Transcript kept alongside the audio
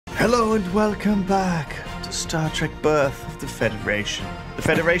Hello and welcome back to Star Trek Birth of the Federation. The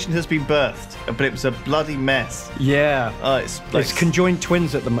Federation has been birthed, but it was a bloody mess. Yeah. It's conjoined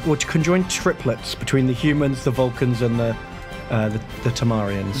twins at the moment, conjoined triplets between the humans, the Vulcans, and the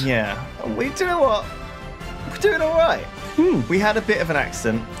Tamarians. Yeah. We do know what? We're doing all right. We had a bit of an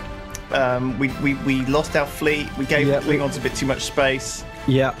accident. We lost our fleet. We gave the Klingons a bit too much space.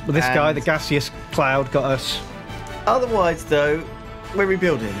 Yeah. Well, this guy, the gaseous cloud, got us. Otherwise, though, we're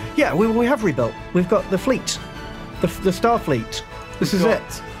rebuilding. Yeah, we have rebuilt. We've got the fleet, the Star Fleet. This is it.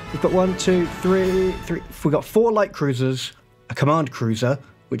 We've got 1, 2, 3. We've got 4 light cruisers, a command cruiser,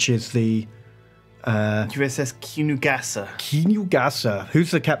 which is the USS Kinugasa. Kinugasa.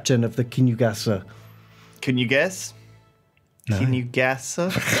 Who's the captain of the Kinugasa? Can you guess? No.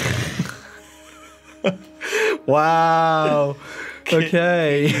 Kinugasa. Wow.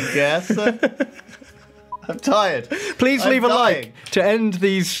 Okay. Kinugasa. I'm tired. Please leave a like to end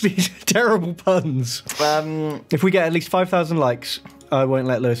these terrible puns. If we get at least 5,000 likes, I won't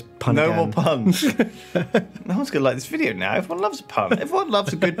let Lewis pun again. No more puns. No one's going to like this video now. Everyone loves a pun. Everyone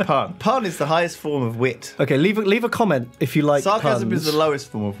loves a good pun. Pun is the highest form of wit. Okay, leave a comment if you like Sarcasm puns. is the lowest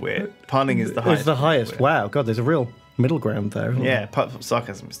form of wit. Punning is the highest. It's the highest. Wow, God, there's a real middle ground there. Yeah,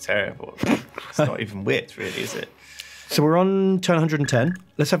 sarcasm is terrible. It's not even wit, really, is it? So we're on turn 110.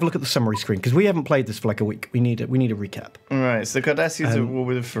 Let's have a look at the summary screen, because we haven't played this for like a week. We need a recap. All right, so Cardassians are at war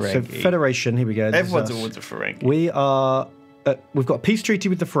with the Ferengi. So Federation, here we go. Everyone's at war with the Ferengi. We've got a peace treaty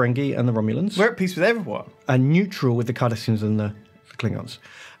with the Ferengi and the Romulans. We're at peace with everyone. And neutral with the Cardassians and the Klingons.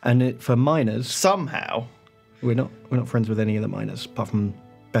 And for minors... Somehow. We're not friends with any of the minors, apart from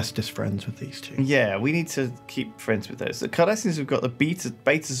bestest friends with these two. Yeah, we need to keep friends with those. The Cardassians have got the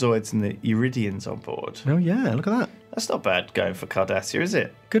Betazoids and the Iridians on board. Oh, yeah, look at that. That's not bad going for Cardassia, is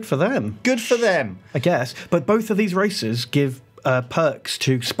it? Good for them. Good for them. I guess. But both of these races give perks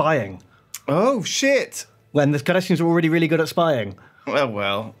to spying. Oh, shit. When the Cardassians are already really good at spying.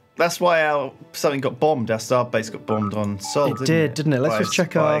 Well. That's why something got bombed. Our starbase got bombed on Sol, didn't it? Let's just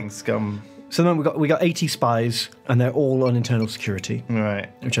check our... scum. So then we got 80 spies, and they're all on internal security. Right.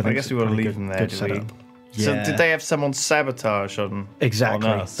 Which I guess we want to leave them there, do we? Yeah. So did they have someone sabotage on Exactly.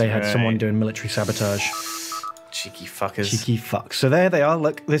 On us? They had someone doing military sabotage. Cheeky fuckers. Cheeky fucks. So there they are.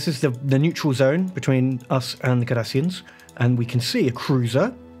 Look, this is the neutral zone between us and the Cardassians. And we can see a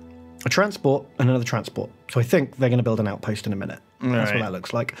cruiser, a transport, and another transport. So I think they're going to build an outpost in a minute. That's what that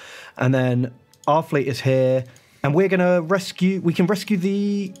looks like. And then our fleet is here. And we're going to we can rescue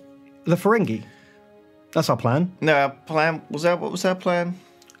the Ferengi. That's our plan. No, our plan... What was our plan?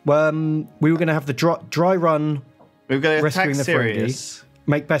 We were going to have the dry run. We were going to rescuing attack the Ferengi,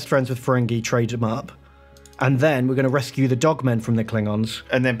 make best friends with Ferengi, trade them up. And then we're going to rescue the dogmen from the Klingons.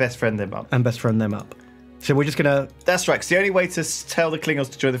 And then best friend them up. And best friend them up. So we're just going to... That's right, because the only way to tell the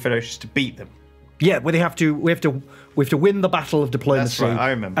Klingons to join the Federation is to beat them. Yeah, we have to win the battle of diplomacy. That's right, I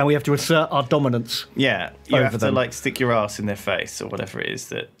remember. And we have to assert our dominance. Yeah, you have to like stick your ass in their face or whatever it is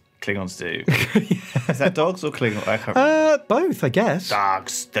that Klingons do. Is that dogs or Klingons? I can't remember. Both, I guess.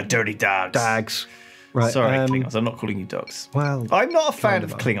 Dogs, the dirty dogs. Dags. Right. Sorry, Klingons. I'm not calling you dogs. Well, I'm not a fan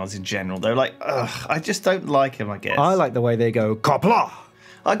of Klingons in general. They're like, ugh, I just don't like them. I guess I like the way they go. Kopla.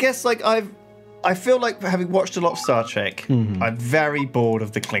 I guess like I feel like having watched a lot of Star Trek, I'm very bored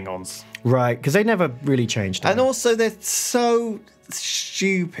of the Klingons. Right, because they never really changed. And also, they're so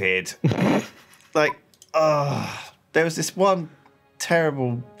stupid. Like, there was this one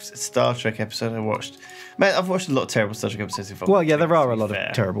terrible Star Trek episode I watched. Man, I've watched a lot of terrible Star Trek episodes. Well, yeah, there are a lot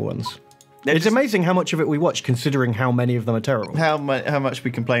of terrible ones. It's amazing how much of it we watch, considering how many of them are terrible. How much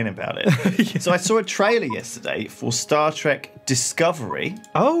we complain about it. Yeah. So I saw a trailer yesterday for Star Trek Discovery.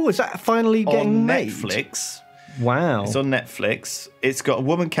 Oh, is that finally getting made? Netflix. Wow. It's on Netflix. It's got a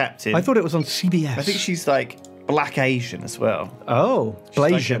woman captain. I thought it was on CBS. I think she's like Black Asian as well. Oh,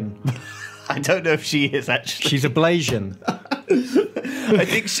 Blasian. Like I don't know if she is actually. She's a Blasian. I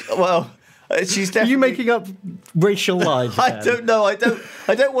think she's definitely... Are you making up racial lies? I don't know. I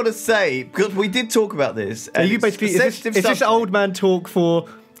don't want to say, because we did talk about this. Are you basically... Is this old man talk for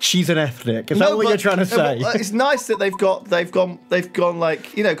she's an ethnic? Is that what you're trying to say? It's nice that they've gone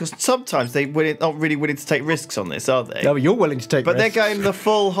like, you know, because sometimes they're not really willing to take risks on this, are they? No, but you're willing to take risks. But they're going the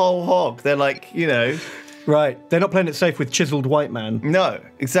full whole hog. They're like, you know... Right. They're not playing it safe with chiseled white man. No,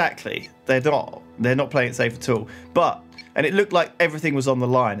 exactly. They're not. They're not playing it safe at all. And it looked like everything was on the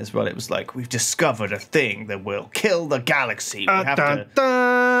line as well. It was like, we've discovered a thing that will kill the galaxy. You crazy?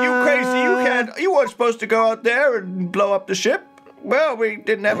 You weren't supposed to go out there and blow up the ship. well, we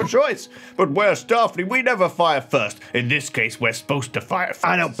didn't have a choice. But we're Starfleet. We never fire first. In this case, we're supposed to fire first.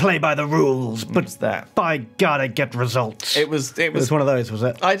 I don't play by the rules, but What's that? by God, I get results. It was one of those, was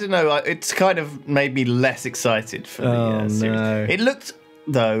it? I don't know. It's kind of made me less excited for the series. No. It looked,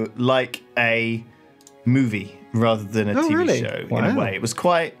 though, like a movie rather than a TV really? show, in Wow. a way. It was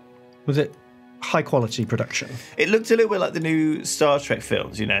quite... Was it high quality production? It looked a little bit like the new Star Trek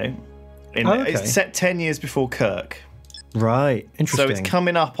films, you know? Okay. It's set 10 years before Kirk. Right, interesting. So it's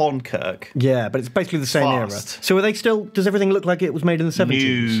coming up on Kirk. Yeah, but it's basically the same era. Fast. So are they still... Does everything look like it was made in the 70s?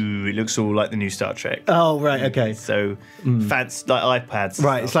 New. It looks all like the new Star Trek. Oh, right, okay. So fancy, like iPads. and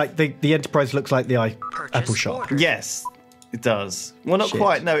Right, it's stuff. like the Enterprise looks like the Apple shop. Yes, it does. Well, not Shit.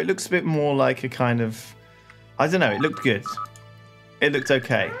 quite. No, it looks a bit more like a kind of... I don't know. It looked good. It looked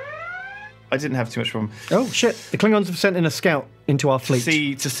okay. I didn't have too much problem. Oh, shit. The Klingons have sent in a scout into our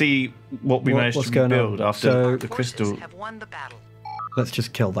fleet. To see what we managed what's to going build on. after So- the crystal. Have won the battle. Let's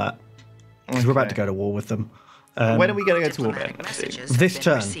just kill that. Because we're about to go to war with them. When are we going to go to war Diplomatic then? messages This have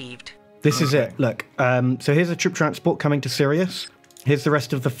been turn. received. This is it. Look, so here's a troop transport coming to Sirius. Here's the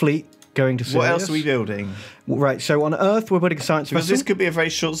rest of the fleet going to Sirius. What else are we building? Right, so on Earth, we're putting a science Because vessel. this could be a very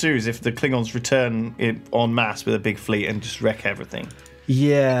short series if the Klingons return en masse with a big fleet and just wreck everything.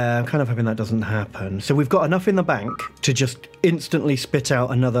 Yeah, I'm kind of hoping that doesn't happen. So we've got enough in the bank to just instantly spit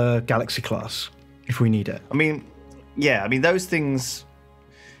out another Galaxy class if we need it. I mean, yeah, those things...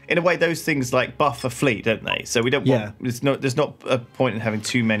 In a way, those things like buff a fleet, don't they? So we don't want... There's not a point in having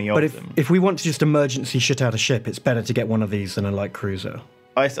too many of But them. if we want to just emergency shit out a ship, it's better to get one of these than a light cruiser.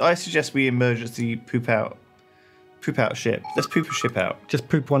 I suggest we emergency poop out a ship. Let's poop a ship out. Just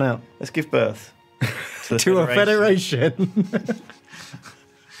poop one out. Let's give birth to, the To a federation.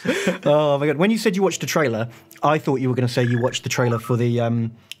 Oh my god! When you said you watched a trailer, I thought you were going to say you watched the trailer for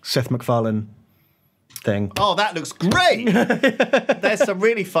the Seth MacFarlane thing. Oh, that looks great! There's some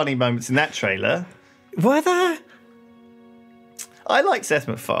really funny moments in that trailer. Were there? I like Seth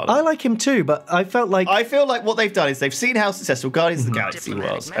MacFarlane. I like him too, but I felt like I feel like what they've done is they've seen how successful Guardians of the Galaxy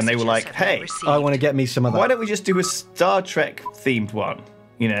Diplomatic was, and they were messages like, have been hey, received. I want to get me some of that. why don't we just do a Star Trek themed one?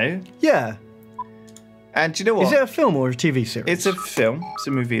 You know? Yeah. And do you know what? Is it a film or a TV series? It's a film. It's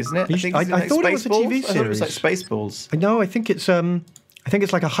a movie, isn't it? You I think sh- it's I like thought it was a TV Spaceballs. I thought it was like series. Spaceballs. No, I think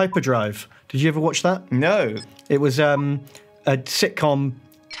it's like a hyperdrive. Did you ever watch that? No. It was a sitcom,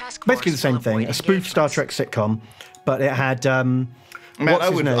 Task basically the force same will thing, avoid a spoof Star engagements. Trek sitcom, but it had Man, what's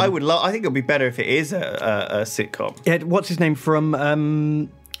his name? I would love. I think it would be better if it is a sitcom. It had, what's his name from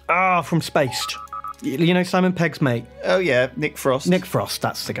Spaced. You know Simon Pegg's mate, Oh yeah, Nick Frost. Nick Frost.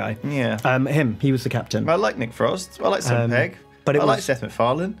 That's the guy. Yeah. He was the captain. I like Nick Frost. I like Sam Pegg. but it I like was- Seth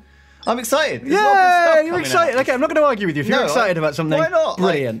MacFarlane. I'm excited. There's Yeah, lots of stuff you're coming excited. out. Okay, I'm not going to argue with you. If you're No, excited about something, why not?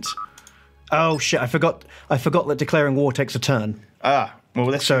 brilliant. Oh shit! I forgot that declaring war takes a turn. Ah, well,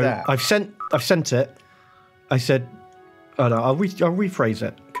 let's do So that. I've sent it. I said, oh no, I'll rephrase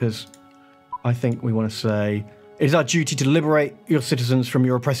it because I think we want to say it is our duty to liberate your citizens from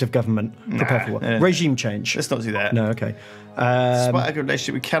your oppressive government. Prepare for war. no. Regime change. Let's not do that. No, okay. Despite a good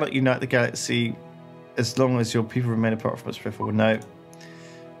relationship, we cannot unite the galaxy as long as your people remain apart from us. Prepare. No.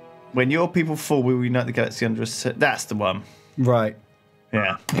 When your people fall, we will unite the galaxy under us. That's the one. Right.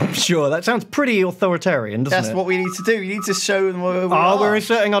 Yeah. Sure. That sounds pretty authoritarian, doesn't That's it? what we need to do. You need to show them where we Oh, are. we're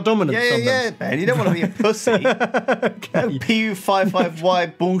asserting our dominance Yeah, on yeah, them. man. You don't want to be a pussy. No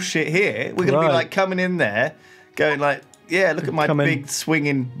PU55Y bullshit here. We're going to Right. be like coming in there, going like, yeah, look at my Come in. big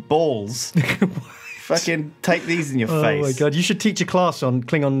swinging balls. Fucking take these in your Oh face. my god! You should teach a class on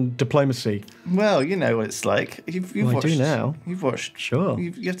Klingon diplomacy. Well, you know what it's like. You've Well, I watched. do now. You've watched. Sure.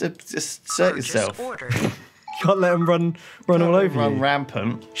 You have to just assert Purchase yourself. ordered. Can't let them run all over Run you.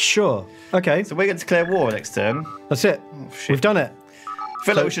 rampant. Sure. Okay. So we're going to declare war next turn. That's it. shit. We've done it. I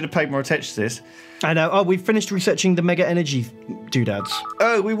feel like we should have paid more attention to this. And we've finished researching the mega energy doodads.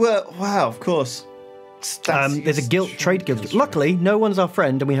 Oh, we were. Wow, of course. There's a trade guild. Luckily, no one's our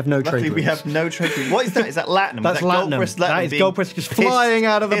friend, and we have no Luckily, trade. we have no trade route. What is that? Is that Latinum? That's is that Latinum. Goldpress That is being Goldpress just pissed- flying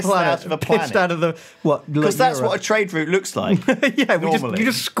out of the pissed planet. Out of a Pissed out of the what? Because that's what a trade route looks like. Yeah, normally. you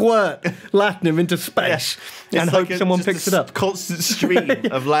just squirt Latinum into space and It's hope like someone just picks a it up. Constant stream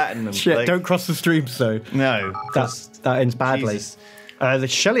of Latinum. Shit! Like, Don't cross the streams, though. No. That ends badly. Jesus. The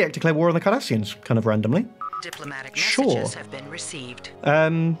Shellyak declared war on the Cardassians, kind of randomly. Diplomatic Sure. messages have been received.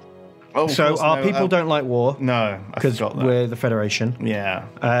 Oh, of So course, our no, people don't like war No, I because forgot that. we're the Federation, Yeah.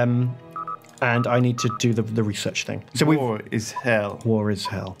 and I need to do the research thing. So War is hell. war is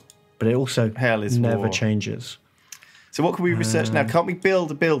hell, but it also Hell is never war. changes. So what can we research now? Can't we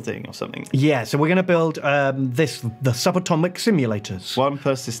build a building or something? Yeah, so we're going to build the subatomic simulators. One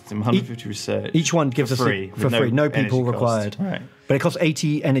per system, 150 research. Each one gives us free, for free, no people energy required. cost. Right. But it costs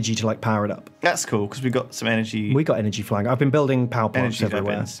 80 energy to like power it up. That's cool because we got some energy. We got energy flying. I've been building power plants energy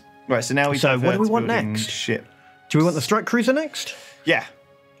everywhere. weapons. Right, so now we. So what do we want building next? Ship. Do we want the strike cruiser next? Yeah.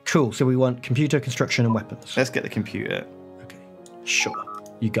 Cool. So we want computer, construction, and weapons. Let's get the computer. Okay. Sure.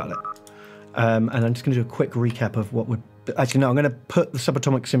 You got it. And I'm just going to do a quick recap of what would. Actually, no. I'm going to put the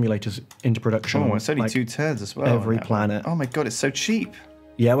subatomic simulators into production. Oh, it's only like, 2 turns as well. every planet. Oh my god, it's so cheap.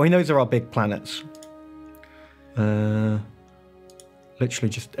 Yeah, well, those are our big planets. Literally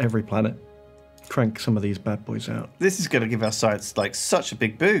just every planet. Crank some of these bad boys out. This is going to give our science like such a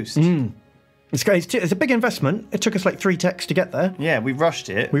big boost. It's a big investment. It took us like 3 techs to get there. Yeah, we rushed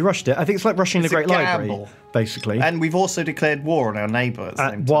it. We rushed it. I think it's like rushing It's the a Great Library, gamble. basically. And we've also declared war on our neighbour at the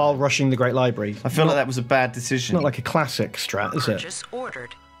same time. While rushing the Great Library. I feel like that was a bad decision. Not like a classic strat, is it? Purchase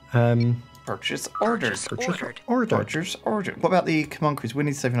ordered. Purchase ordered. Ordered. Purchase ordered. What about the command crews? We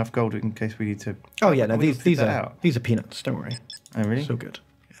need to save enough gold in case we need to. Oh yeah, no, we these that are out. these are peanuts. Don't worry. Oh really? So good.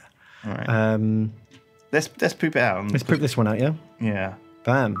 All right. Let's poop it out. Let's poop this one out, yeah. Yeah.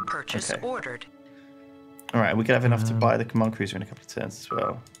 Bam. Purchase Okay. ordered. All right. We could have enough to buy the command cruiser in a couple of turns as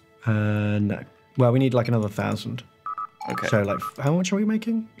well. No. Well, we need like another 1,000. Okay. So like, how much are we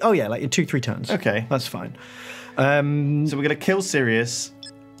making? Oh yeah, like in 2-3 turns. Okay. That's fine. So we're gonna kill Sirius.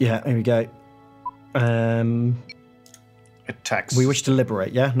 Yeah, here we go. Attacks. We wish to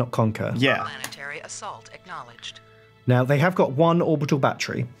liberate, yeah, not conquer. Yeah. Planetary assault acknowledged. Now they have got 1 orbital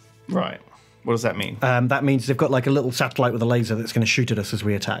battery. Right. What does that mean? That means they've got like a little satellite with a laser that's going to shoot at us as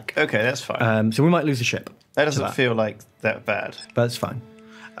we attack. Okay, that's fine. So we might lose a ship. That doesn't feel like that bad. But it's fine.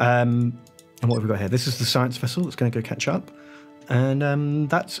 And what have we got here? This is the science vessel that's going to go catch up. And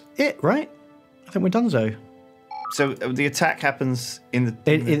that's it, right? I think we're donezo. So the attack happens in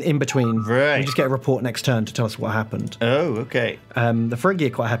In between. Right. We just get a report next turn to tell us what happened. Oh, okay. The Ferengi are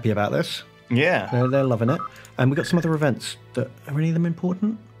quite happy about this. Yeah. They're loving it. And we've got some other events. Are any of them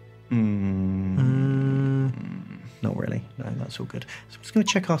important? Not really. No, that's all good. So I'm just going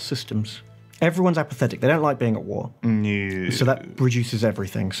to check our systems. Everyone's apathetic. They don't like being at war. No. So that reduces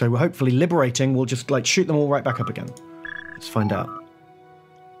everything. So hopefully liberating will just like shoot them all right back up again. Let's find out.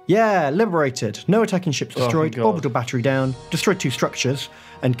 Yeah, liberated. No attacking ships destroyed. God. Orbital battery down. Destroyed 2 structures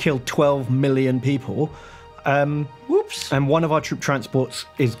and killed 12 million people. Whoops. And one of our troop transports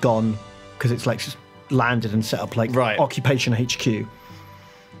is gone because it's like just landed and set up like Right. occupation HQ.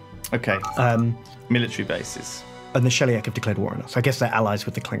 Okay. Military bases. And the Sheliak have declared war on us. I guess they're allies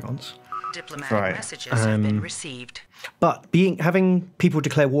with the Klingons. Diplomatic Right. messages have been received. But having people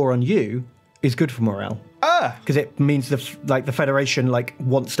declare war on you is good for morale. Because it means the Federation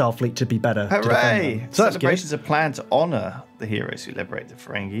wants Starfleet to be better. to defend Hooray! them. So that's good. Celebrations are planned to honour the heroes who liberate the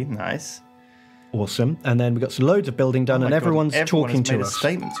Ferengi. Nice. Awesome. And then we've got some loads of building done, Oh and my God, everyone's everyone talking has to made a us.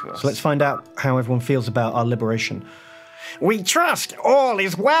 statement to us. So let's find out how everyone feels about our liberation. We trust all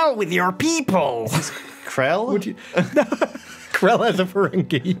is well with your people. Krell? Krell has a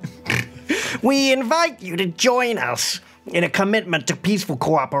Ferengi. We invite you to join us in a commitment to peaceful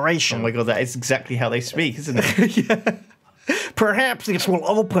cooperation. Oh my God, that is exactly how they speak, isn't it? Perhaps this will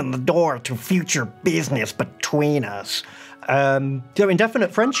open the door to future business between us. So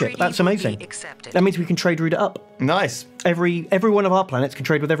indefinite friendship. Treaty That's will be amazing. accepted. That means we can trade route it up. Nice. Every one of our planets can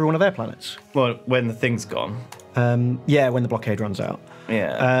trade with every one of their planets. Well, when the thing's gone. Yeah, when the blockade runs out.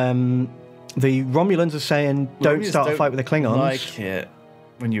 Yeah. The Romulans are saying, don't start a fight with the Klingons. Like it.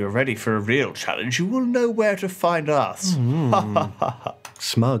 When you are ready for a real challenge, you will know where to find us.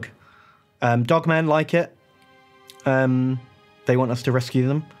 Smug. Dogmen like it. They want us to rescue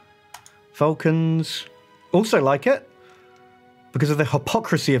them. Vulcans also like it because of the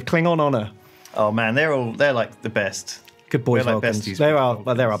hypocrisy of Klingon honor. Oh man, they're like the best. Good boys, We're like Vulcans. besties They're with our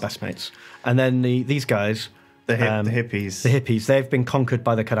Vulcans. best mates. And then these guys, The hippies. the hippies, they've been conquered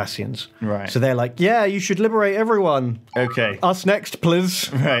by the Cardassians. Right. So they're like, yeah, you should liberate everyone. Okay. Us next,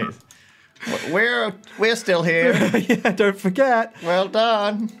 please. Right. We're still here. Yeah, don't forget. Well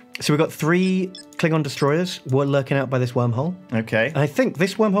done. So we've got 3 Klingon destroyers. We're lurking out by this wormhole. Okay. And I think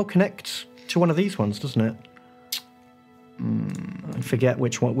this wormhole connects to one of these ones, doesn't it? I forget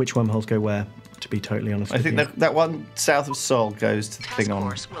which wormholes go where, to be totally honest I with think you. that one south of Sol goes to the Task Klingon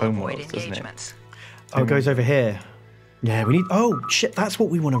force will homeworld, avoid doesn't it? engagements. Oh, it goes over here. Yeah, we need... Oh, shit, that's what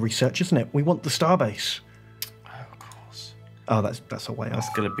we want to research, isn't it? We want the starbase. Oh, of course. Oh, that's a way off. That's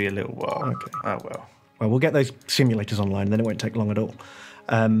going to be a little while. Okay. Oh, well. Well, we'll get those simulators online, and then it won't take long at all.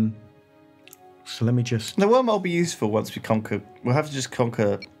 So let me just... The wormhole will be useful once we conquer... We'll have to just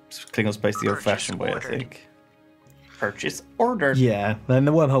conquer Klingon space the Purchase old-fashioned way, I ordered. think. Purchase ordered. Yeah, then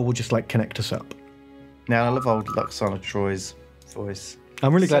the wormhole will just like connect us up. Now I love old Luxana Troy's voice.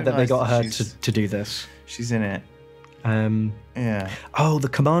 I'm really So glad that they nice got that her she's- to do this. She's in it. Yeah. Oh, the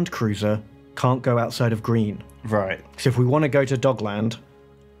command cruiser can't go outside of green. Right. So if we want to go to Dogland,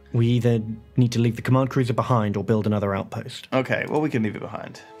 we either need to leave the command cruiser behind or build another outpost. Okay. Well, we can leave it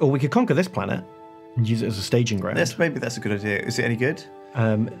behind. Or we could conquer this planet and use it as a staging ground. Maybe that's a good idea. Is it any good?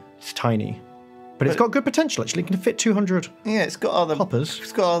 It's tiny. But it's got good potential, actually. It can fit 200 Yeah, it's got other hoppers.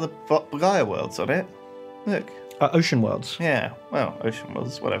 It's got other Gaia worlds on it. Look. Ocean worlds. Yeah. Well, ocean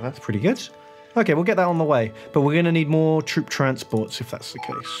worlds, whatever. Pretty good. Okay, we'll get that on the way. But we're going to need more troop transports if that's the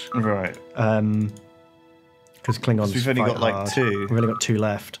case. Right. Because Klingons We've only fight got like hard. 2. We've only got 2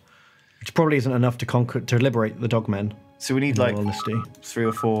 left. Which probably isn't enough to liberate the dogmen. So we need In all like honesty. 3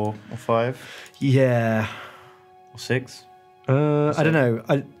 or 4 or 5 Yeah. or 6. I don't know.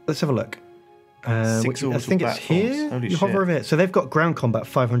 Let's have a look. 6 I orbital think it's platforms. here. Holy You hover shit. over it. So they've got ground combat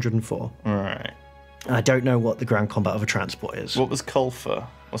 504. Right. I don't know what the ground combat of a transport is. What was Kulfa?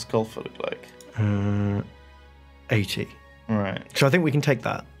 What's Kulfa look like? 80. Right. So I think we can take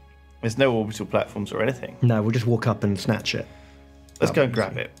that. There's no orbital platforms or anything. No, we'll just walk up and snatch it. Let's go and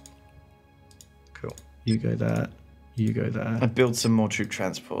grab it Cool. You go there. You go there. and build some more troop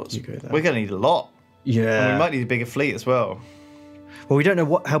transports. You go there. We're going to need a lot. Yeah. And we might need a bigger fleet as well. Well, we don't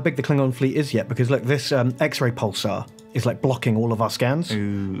know how big the Klingon fleet is yet because look, this X-ray pulsar is like blocking all of our scans.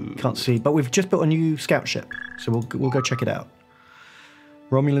 Ooh. Can't see, but we've just built a new scout ship, so we'll go check it out.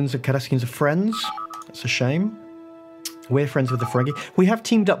 Romulans and Cardassians are friends. That's a shame. We're friends with the Ferengi. We have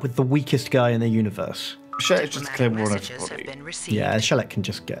teamed up with the weakest guy in the universe. Shit, it's just clear Diplomatic war on messages have everybody. been received. Yeah, Shellek can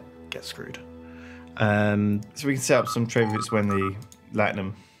just get screwed. So we can set up some trade routes when the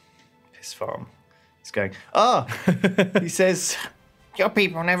Latinum piss farm is going. Ah! He says, Your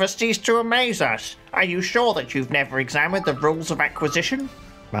people never cease to amaze us. Are you sure that you've never examined the rules of acquisition?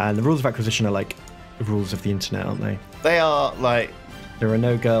 Man, the rules of acquisition are like the rules of the internet, aren't they? they are like, There are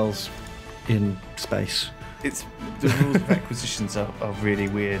no girls in space. it's the rules of acquisitions are really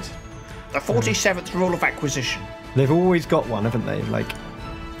weird. The 47th rule of acquisition. They've always got one, haven't they? Like,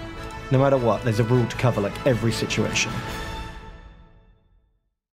 no matter what, there's a rule to cover like every situation.